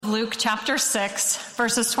Luke chapter 6,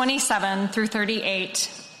 verses 27 through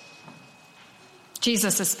 38.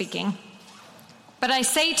 Jesus is speaking. But I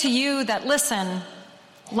say to you that listen,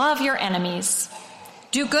 love your enemies.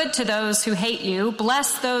 Do good to those who hate you.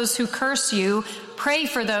 Bless those who curse you. Pray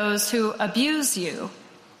for those who abuse you.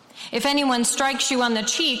 If anyone strikes you on the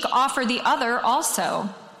cheek, offer the other also.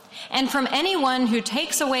 And from anyone who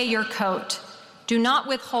takes away your coat, do not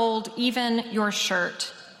withhold even your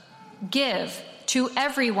shirt. Give to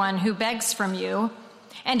everyone who begs from you.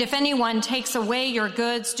 And if anyone takes away your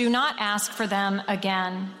goods, do not ask for them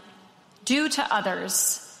again. Do to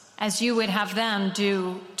others as you would have them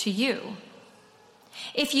do to you.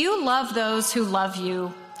 If you love those who love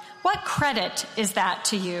you, what credit is that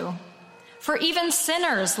to you? For even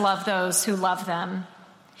sinners love those who love them.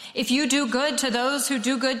 If you do good to those who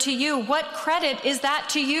do good to you, what credit is that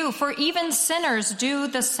to you? For even sinners do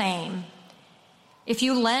the same. If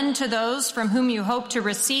you lend to those from whom you hope to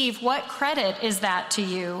receive, what credit is that to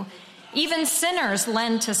you? Even sinners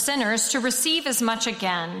lend to sinners to receive as much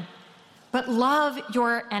again. But love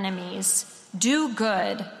your enemies, do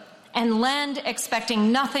good, and lend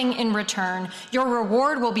expecting nothing in return. Your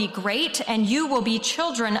reward will be great, and you will be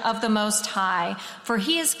children of the Most High, for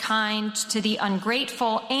he is kind to the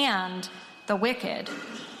ungrateful and the wicked.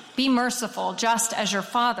 Be merciful, just as your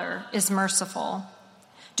Father is merciful.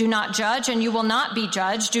 Do not judge, and you will not be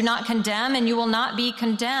judged. Do not condemn, and you will not be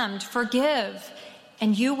condemned. Forgive,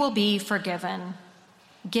 and you will be forgiven.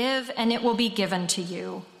 Give, and it will be given to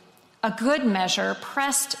you. A good measure,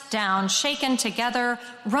 pressed down, shaken together,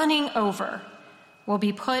 running over, will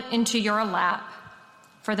be put into your lap.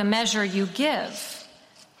 For the measure you give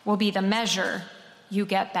will be the measure you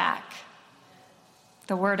get back.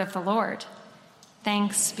 The word of the Lord.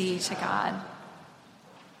 Thanks be to God.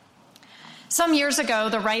 Some years ago,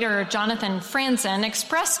 the writer Jonathan Franzen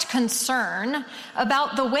expressed concern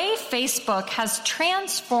about the way Facebook has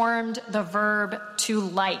transformed the verb to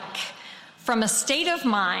like from a state of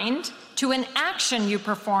mind to an action you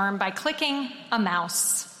perform by clicking a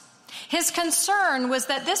mouse. His concern was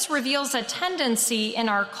that this reveals a tendency in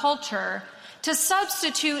our culture to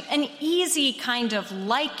substitute an easy kind of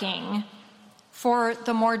liking for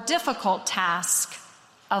the more difficult task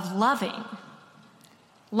of loving.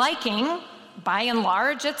 Liking, by and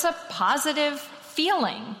large, it's a positive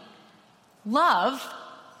feeling. Love,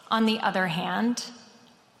 on the other hand,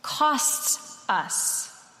 costs us.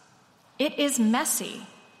 It is messy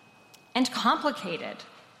and complicated.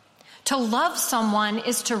 To love someone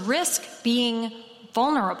is to risk being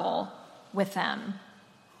vulnerable with them.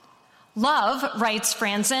 Love, writes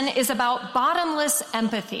Franzen, is about bottomless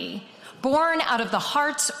empathy, born out of the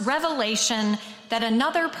heart's revelation that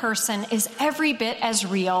another person is every bit as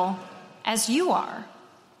real as you are.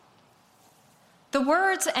 The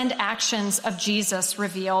words and actions of Jesus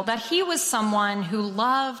reveal that he was someone who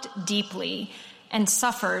loved deeply and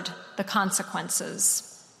suffered the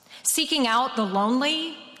consequences, seeking out the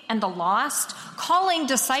lonely and the lost, calling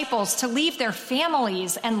disciples to leave their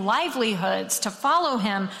families and livelihoods to follow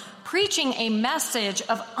him, preaching a message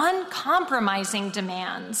of uncompromising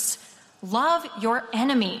demands. Love your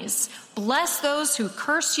enemies. Bless those who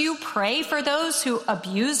curse you. Pray for those who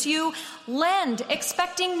abuse you. Lend,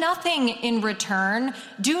 expecting nothing in return.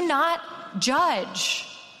 Do not judge.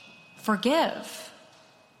 Forgive.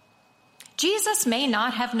 Jesus may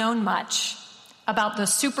not have known much about the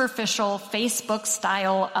superficial Facebook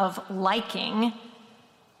style of liking,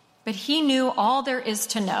 but he knew all there is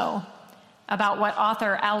to know about what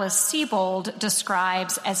author Alice Sebold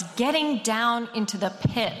describes as getting down into the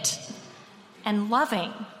pit and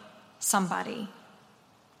loving somebody.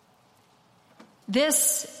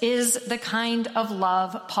 This is the kind of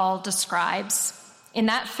love Paul describes in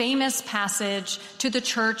that famous passage to the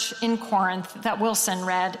church in Corinth that Wilson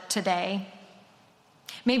read today.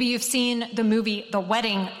 Maybe you've seen the movie The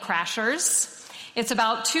Wedding Crashers. It's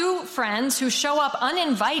about two friends who show up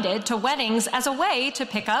uninvited to weddings as a way to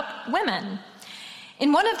pick up women.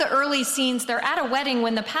 In one of the early scenes, they're at a wedding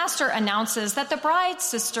when the pastor announces that the bride's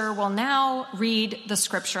sister will now read the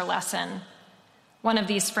scripture lesson. One of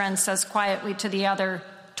these friends says quietly to the other,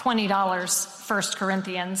 $20, 1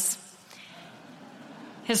 Corinthians.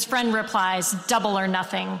 His friend replies, double or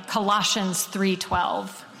nothing, Colossians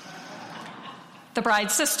 3:12. The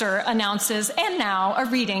bride's sister announces, and now a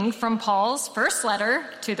reading from Paul's first letter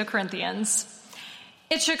to the Corinthians.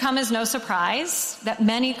 It should come as no surprise that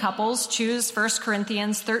many couples choose 1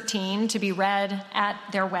 Corinthians 13 to be read at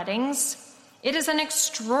their weddings. It is an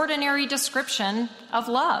extraordinary description of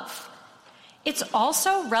love. It's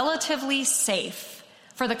also relatively safe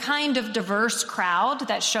for the kind of diverse crowd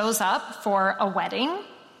that shows up for a wedding,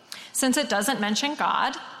 since it doesn't mention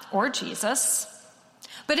God or Jesus.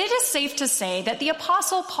 But it is safe to say that the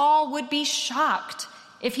Apostle Paul would be shocked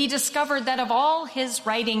if he discovered that of all his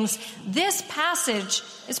writings, this passage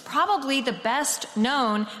is probably the best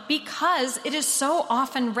known because it is so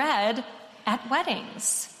often read at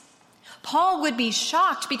weddings. Paul would be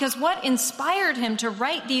shocked because what inspired him to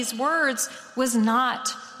write these words was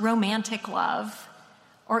not romantic love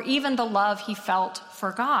or even the love he felt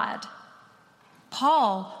for God.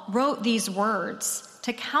 Paul wrote these words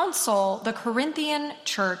to counsel the Corinthian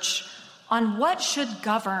church on what should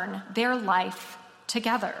govern their life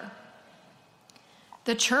together.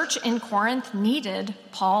 The church in Corinth needed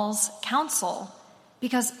Paul's counsel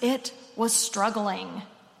because it was struggling.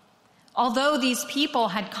 Although these people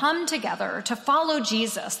had come together to follow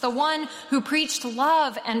Jesus, the one who preached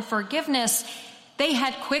love and forgiveness, they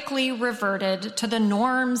had quickly reverted to the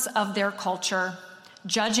norms of their culture,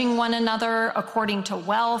 judging one another according to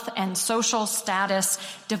wealth and social status,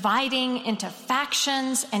 dividing into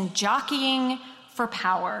factions and jockeying for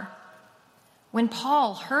power. When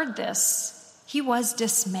Paul heard this, he was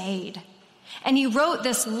dismayed, and he wrote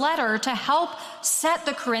this letter to help set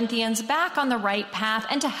the Corinthians back on the right path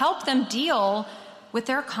and to help them deal with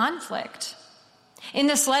their conflict. In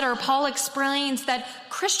this letter, Paul explains that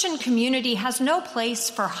Christian community has no place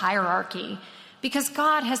for hierarchy because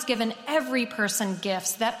God has given every person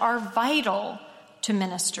gifts that are vital to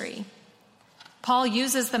ministry. Paul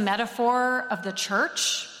uses the metaphor of the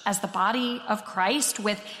church as the body of Christ,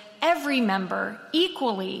 with every member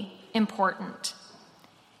equally important.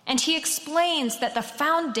 And he explains that the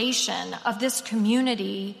foundation of this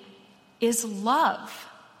community is love.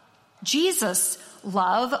 Jesus'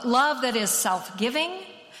 love that is self-giving,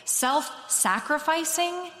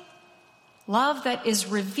 self-sacrificing, love that is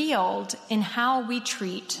revealed in how we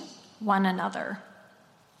treat one another.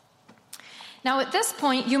 Now, at this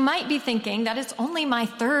point, you might be thinking that it's only my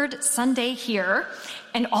third Sunday here,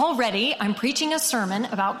 and already I'm preaching a sermon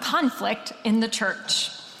about conflict in the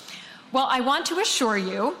church. Well, I want to assure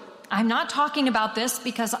you, I'm not talking about this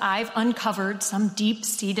because I've uncovered some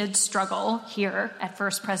deep-seated struggle here at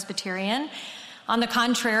First Presbyterian. On the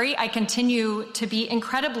contrary, I continue to be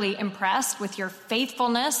incredibly impressed with your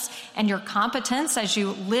faithfulness and your competence as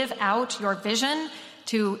you live out your vision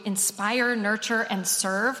to inspire, nurture, and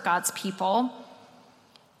serve God's people.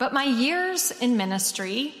 But my years in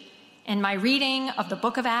ministry and my reading of the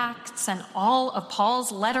book of Acts and all of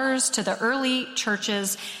Paul's letters to the early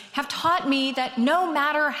churches have taught me that no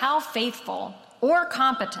matter how faithful or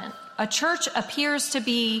competent a church appears to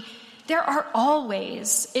be, there are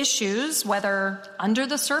always issues, whether under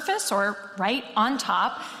the surface or right on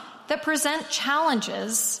top, that present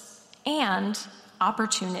challenges and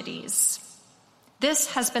opportunities.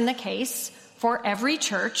 This has been the case for every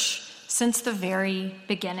church since the very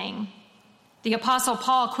beginning. The Apostle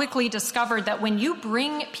Paul quickly discovered that when you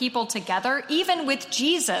bring people together, even with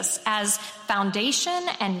Jesus as foundation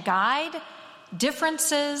and guide,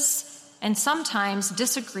 differences and sometimes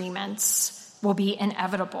disagreements will be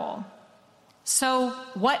inevitable. So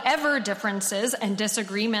whatever differences and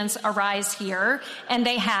disagreements arise here, and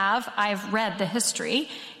they have, I've read the history,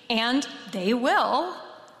 and they will,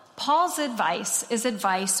 Paul's advice is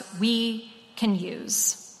advice we can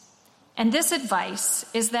use. And this advice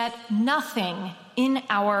is that nothing in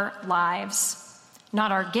our lives,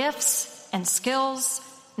 not our gifts and skills,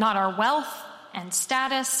 not our wealth and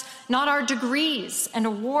status, not our degrees and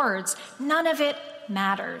awards, none of it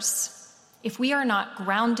matters if we are not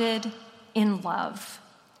grounded in love,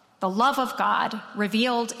 the love of God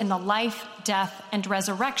revealed in the life, death, and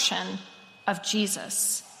resurrection of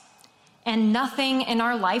Jesus. And nothing in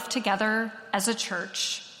our life together as a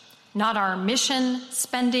church, not our mission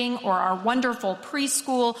spending or our wonderful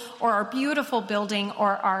preschool or our beautiful building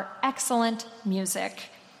or our excellent music,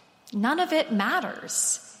 none of it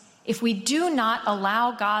matters if we do not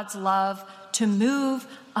allow God's love to move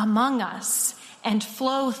among us and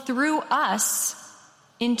flow through us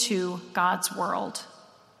into God's world.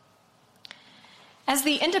 As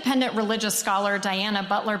the independent religious scholar Diana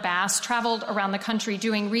Butler Bass traveled around the country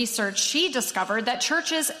doing research, she discovered that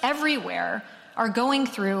churches everywhere are going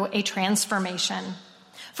through a transformation.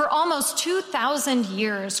 For almost 2,000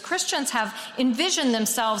 years, Christians have envisioned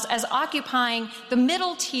themselves as occupying the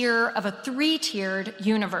middle tier of a three-tiered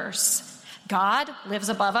universe. God lives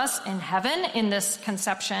above us in heaven in this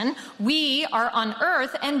conception. We are on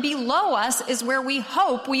earth, and below us is where we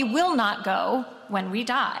hope we will not go when we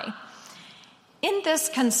die. In this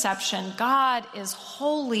conception, God is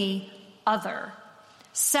wholly other,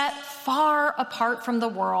 set far apart from the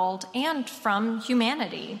world and from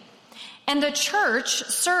humanity. And the church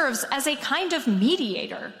serves as a kind of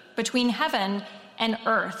mediator between heaven and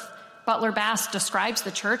earth. Butler Bass describes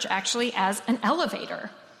the church actually as an elevator.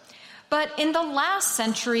 But in the last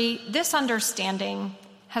century, this understanding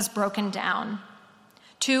has broken down.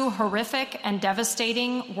 2 horrific and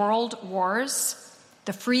devastating world wars,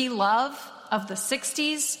 the free love of the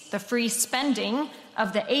 60s, the free spending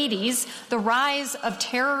of the 80s, the rise of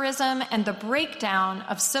terrorism, and the breakdown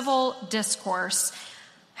of civil discourse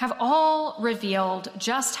have all revealed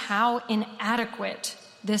just how inadequate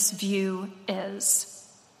this view is.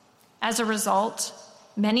 As a result,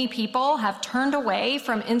 many people have turned away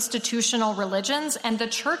from institutional religions and the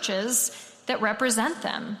churches that represent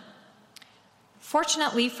them.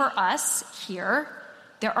 Fortunately for us here,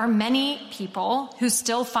 there are many people who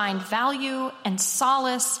still find value and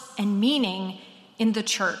solace and meaning in the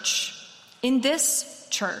church, in this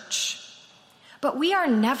church. But we are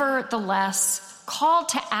nevertheless called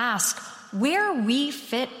to ask where we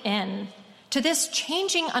fit in to this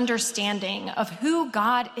changing understanding of who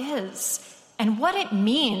God is and what it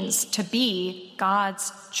means to be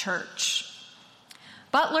God's church.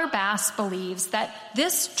 Butler Bass believes that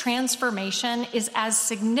this transformation is as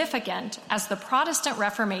significant as the Protestant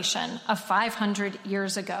Reformation of 500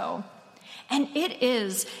 years ago. And it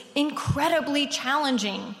is incredibly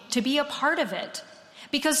challenging to be a part of it,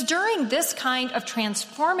 because during this kind of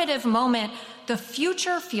transformative moment, the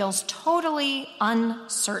future feels totally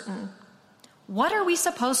uncertain. What are we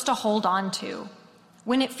supposed to hold on to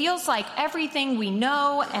when it feels like everything we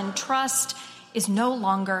know and trust is no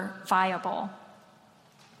longer viable?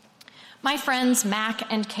 My friends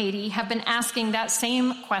Mac and Katie have been asking that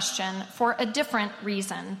same question for a different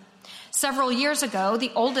reason. Several years ago,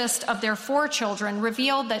 the oldest of their 4 children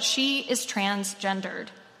revealed that she is transgendered.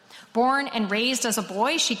 Born and raised as a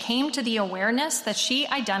boy, she came to the awareness that she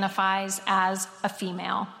identifies as a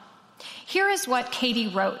female. Here is what Katie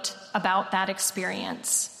wrote about that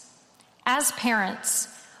experience. As parents,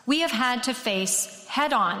 we have had to face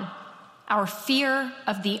head-on our fear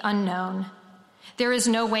of the unknown. There is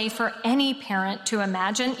no way for any parent to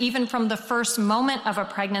imagine, even from the first moment of a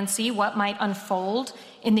pregnancy, what might unfold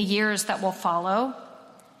in the years that will follow.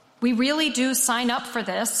 We really do sign up for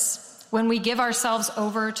this when we give ourselves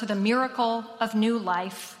over to the miracle of new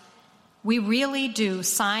life. We really do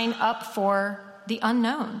sign up for the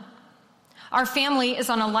unknown. Our family is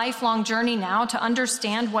on a lifelong journey now to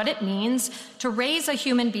understand what it means to raise a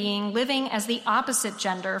human being living as the opposite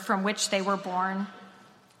gender from which they were born.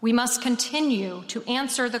 We must continue to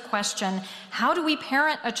answer the question, how do we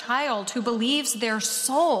parent a child who believes their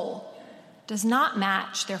soul does not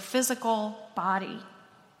match their physical body?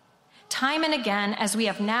 Time and again, as we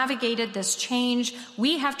have navigated this change,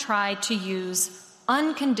 we have tried to use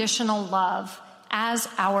unconditional love as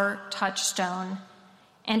our touchstone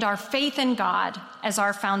and our faith in God as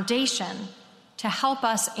our foundation to help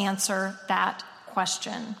us answer that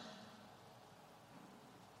question.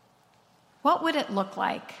 What would it look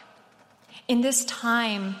like in this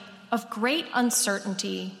time of great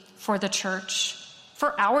uncertainty for the church,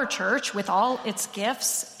 for our church with all its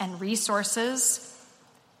gifts and resources,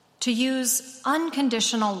 to use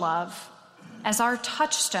unconditional love as our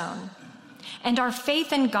touchstone and our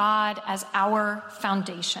faith in God as our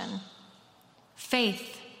foundation?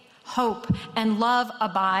 Faith, hope, and love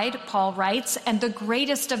abide, Paul writes, and the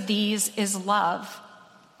greatest of these is love.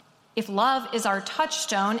 If love is our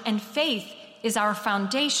touchstone and faith is our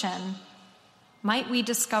foundation, might we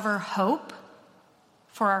discover hope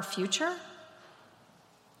for our future?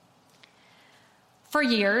 For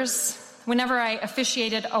years, whenever I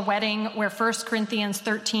officiated a wedding where 1 Corinthians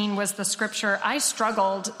 13 was the scripture, I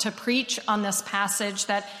struggled to preach on this passage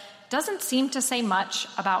that doesn't seem to say much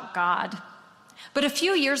about God. But a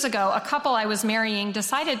few years ago, a couple I was marrying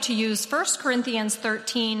decided to use 1 Corinthians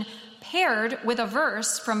 13 paired with a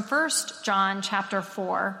verse from 1 John chapter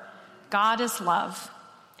 4. God is love,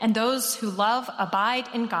 and those who love abide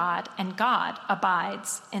in God, and God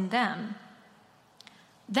abides in them.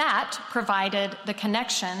 That provided the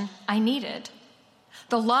connection I needed.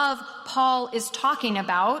 The love Paul is talking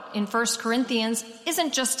about in 1 Corinthians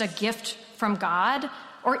isn't just a gift from God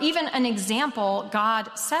or even an example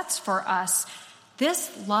God sets for us.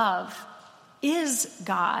 This love is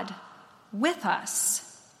God with us,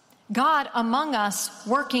 God among us,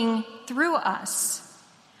 working through us.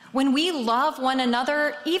 When we love one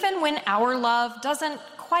another, even when our love doesn't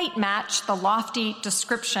quite match the lofty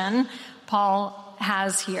description Paul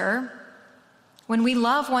has here, when we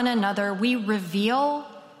love one another, we reveal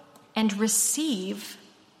and receive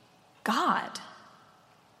God.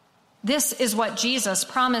 This is what Jesus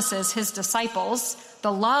promises his disciples.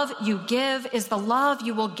 The love you give is the love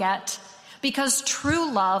you will get. Because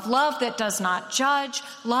true love, love that does not judge,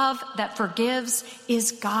 love that forgives,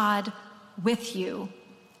 is God with you.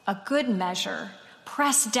 A good measure,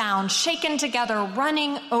 pressed down, shaken together,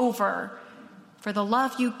 running over. For the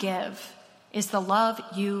love you give is the love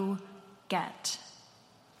you get.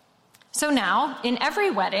 So now, in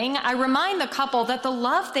every wedding, I remind the couple that the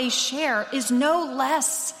love they share is no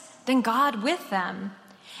less than God with them.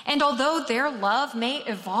 And although their love may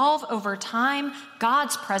evolve over time,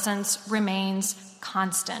 God's presence remains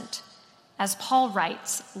constant. As Paul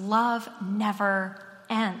writes, love never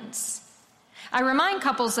ends. I remind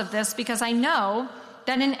couples of this because I know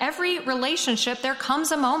that in every relationship there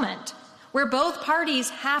comes a moment where both parties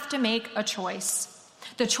have to make a choice.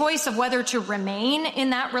 The choice of whether to remain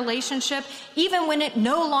in that relationship, even when it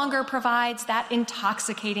no longer provides that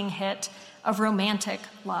intoxicating hit of romantic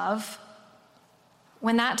love.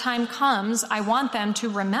 When that time comes, I want them to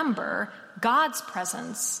remember God's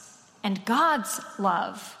presence and God's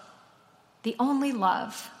love, the only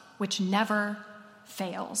love which never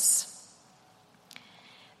fails.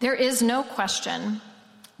 There is no question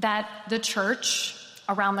that the church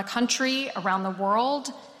around the country, around the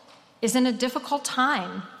world, is in a difficult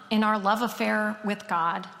time in our love affair with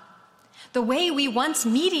God. The way we once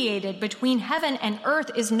mediated between heaven and earth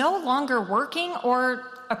is no longer working or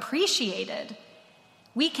appreciated.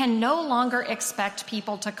 We can no longer expect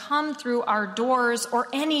people to come through our doors or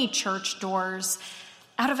any church doors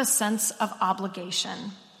out of a sense of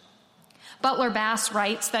obligation. Butler Bass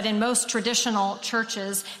writes that in most traditional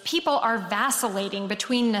churches, people are vacillating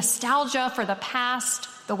between nostalgia for the past,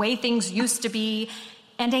 the way things used to be,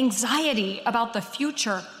 and anxiety about the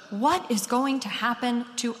future. What is going to happen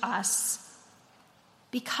to us?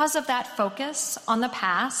 Because of that focus on the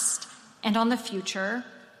past and on the future,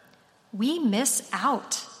 we miss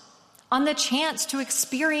out on the chance to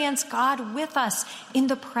experience God with us in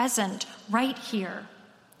the present, right here,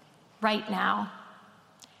 right now.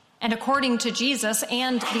 And according to Jesus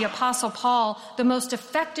and the Apostle Paul, the most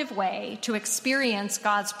effective way to experience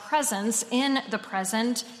God's presence in the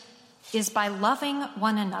present is by loving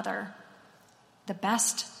one another the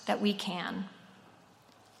best that we can.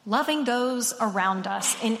 Loving those around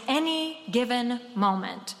us in any given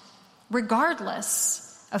moment,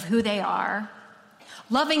 regardless of who they are.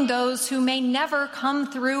 Loving those who may never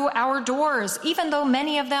come through our doors, even though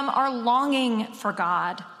many of them are longing for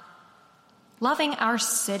God. Loving our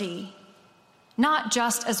city, not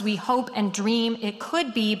just as we hope and dream it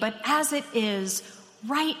could be, but as it is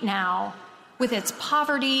right now, with its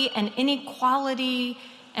poverty and inequality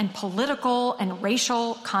and political and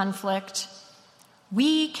racial conflict.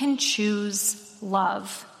 We can choose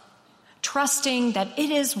love, trusting that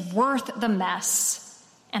it is worth the mess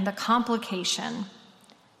and the complication,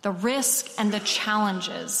 the risk and the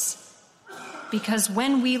challenges, because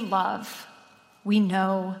when we love, we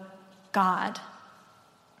know God.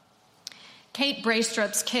 Kate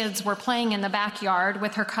Braestrup's kids were playing in the backyard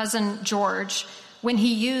with her cousin George when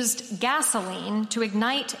he used gasoline to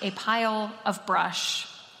ignite a pile of brush.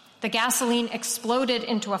 The gasoline exploded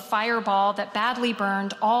into a fireball that badly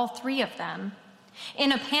burned all three of them.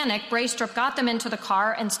 In a panic, Braestrup got them into the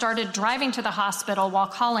car and started driving to the hospital while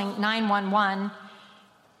calling 911.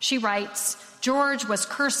 She writes, George was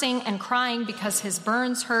cursing and crying because his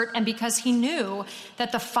burns hurt and because he knew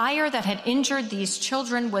that the fire that had injured these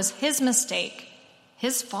children was his mistake,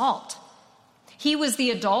 his fault. He was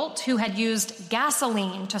the adult who had used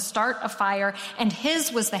gasoline to start a fire, and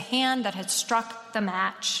his was the hand that had struck the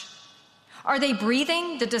match. Are they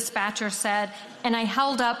breathing? The dispatcher said, and I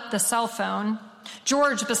held up the cell phone.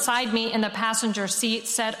 George, beside me in the passenger seat,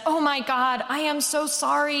 said, "Oh my God, I am so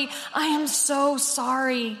sorry. I am so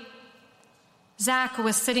sorry." Zach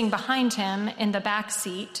was sitting behind him in the back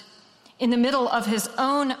seat. In the middle of his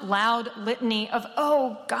own loud litany of,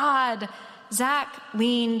 "Oh God," Zach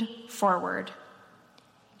leaned forward.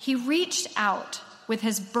 He reached out with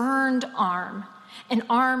his burned arm, an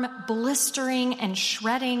arm blistering and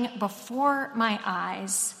shredding before my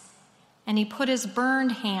eyes, and he put his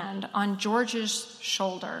burned hand on George's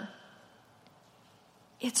shoulder.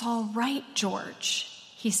 "It's all right, George,"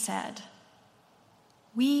 he said.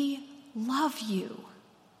 "We love you."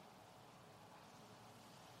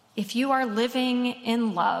 If you are living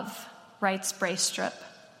in love, writes Braestrup,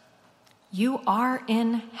 you are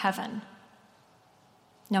in heaven,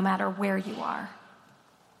 no matter where you are.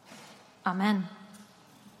 Amen.